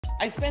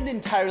I spend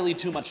entirely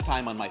too much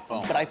time on my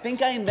phone, but I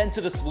think I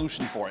invented a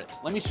solution for it.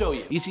 Let me show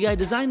you. You see, I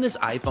designed this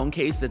iPhone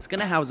case that's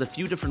gonna house a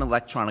few different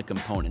electronic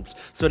components.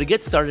 So to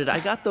get started,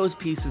 I got those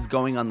pieces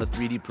going on the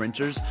 3D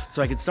printers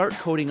so I could start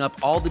coding up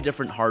all the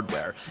different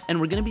hardware. And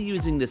we're gonna be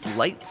using this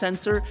light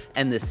sensor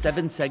and this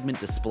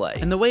 7-segment display.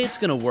 And the way it's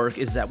gonna work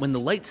is that when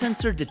the light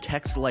sensor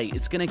detects light,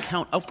 it's gonna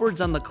count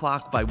upwards on the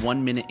clock by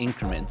 1-minute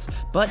increments.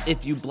 But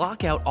if you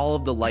block out all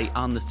of the light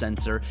on the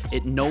sensor,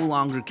 it no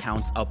longer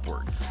counts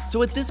upwards.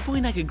 So at this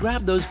point, I could grab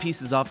those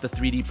pieces off the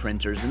 3D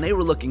printers and they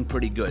were looking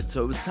pretty good,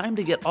 so it was time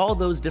to get all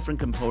those different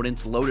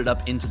components loaded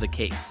up into the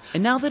case.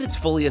 And now that it's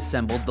fully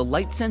assembled, the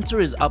light sensor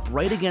is up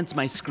right against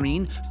my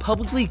screen,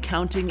 publicly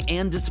counting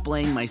and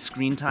displaying my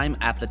screen time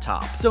at the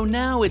top. So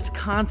now it's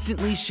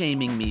constantly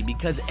shaming me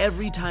because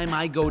every time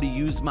I go to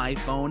use my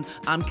phone,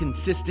 I'm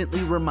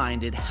consistently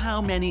reminded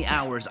how many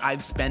hours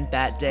I've spent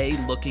that day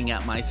looking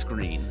at my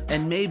screen.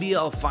 And maybe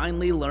I'll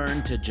finally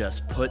learn to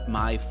just put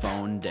my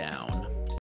phone down.